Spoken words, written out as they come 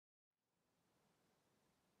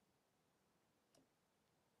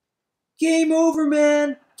Game over,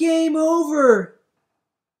 man! Game over!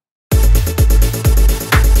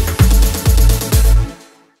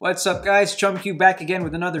 What's up guys, chumq back again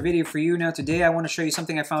with another video for you. Now today I want to show you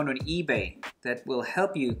something I found on eBay that will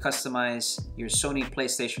help you customize your Sony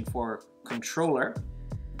PlayStation 4 controller.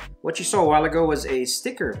 What you saw a while ago was a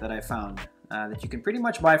sticker that I found that you can pretty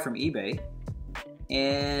much buy from eBay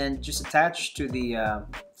and just attach to the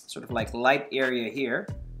sort of like light area here.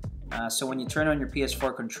 So when you turn on your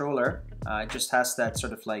PS4 controller, it just has that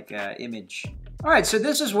sort of like image. Alright, so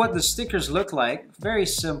this is what the stickers look like. Very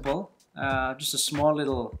simple. Just a small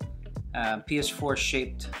little PS4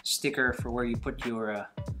 shaped sticker for where you put your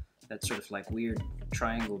that sort of like weird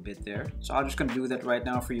triangle bit there. So I'm just gonna do that right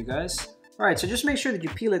now for you guys. Alright, so just make sure that you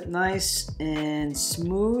peel it nice and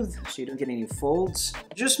smooth so you don't get any folds.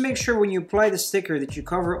 Just make sure when you apply the sticker that you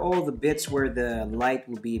cover all the bits where the light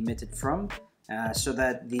will be emitted from, so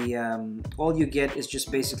that the all you get is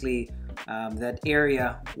just basically that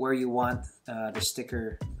area where you want the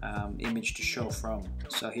sticker image to show from.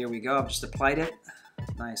 So here we go, I've just applied it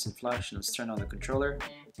nice and flush. Let's turn on the controller.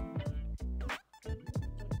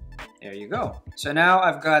 There you go. So now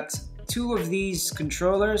I've got two of these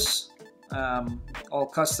controllers all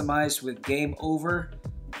customized with game over.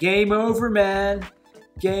 Game over, man.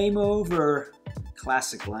 Game over.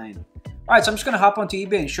 Classic line. Alright, so I'm just going to hop onto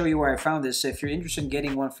eBay and show you where I found this. So if you're interested in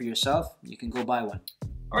getting one for yourself, you can go buy one.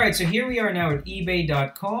 Alright, so here we are now at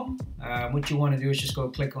ebay.com. What you want to do is just go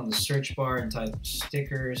click on the search bar and type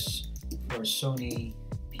stickers for Sony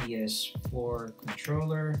PS4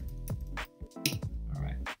 controller.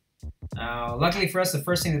 Alright. Now, luckily for us, the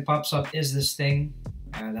first thing that pops up is this thing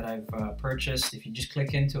that I've purchased. If you just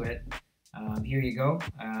click into it, here you go.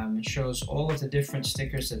 It shows all of the different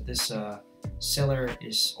stickers that this seller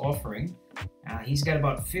is offering. He's got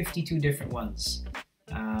about 52 different ones.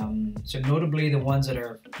 So notably the ones that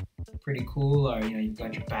are pretty cool are, you know, you've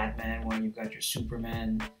got your Batman one, you've got your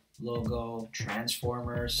Superman logo,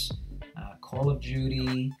 Transformers, Call of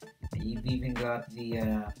Duty. You've even got the you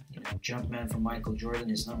know, Jumpman from Michael Jordan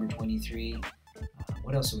is number 23.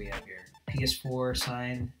 What else do we have here? PS4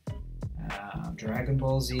 sign, Dragon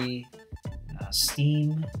Ball Z,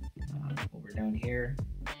 Steam, over down here,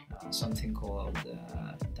 something called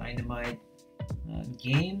Dynamite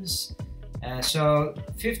Games. So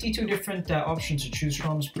 52 different options to choose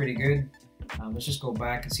from is pretty good. Let's just go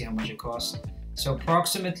back and see how much it costs. So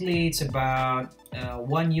approximately it's about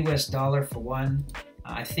 $1 US for one.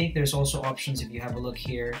 I think there's also options if you have a look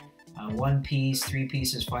here. 1 piece, 3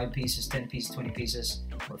 pieces, 5 pieces, 10 pieces, 20 pieces,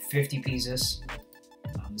 or 50 pieces.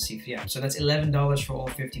 Let's see if, yeah, so that's $11 for all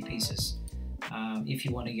 50 pieces if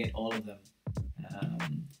you want to get all of them.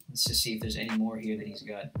 Let's just see if there's any more here that he's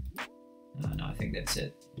got. No, I think that's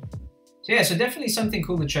it. So yeah, so definitely something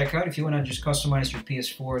cool to check out if you want to just customize your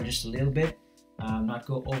PS4 just a little bit, not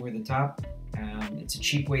go over the top. It's a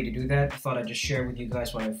cheap way to do that. I thought I'd just share with you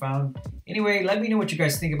guys what I found. Anyway, let me know what you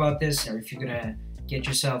guys think about this, or if you're gonna get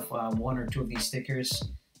yourself one or two of these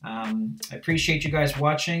stickers. I appreciate you guys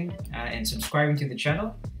watching and subscribing to the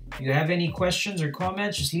channel. If you have any questions or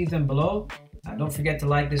comments, just leave them below. Don't forget to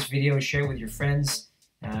like this video, share with your friends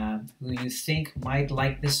who you think might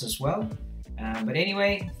like this as well. But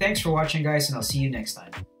anyway, thanks for watching guys, and I'll see you next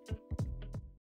time.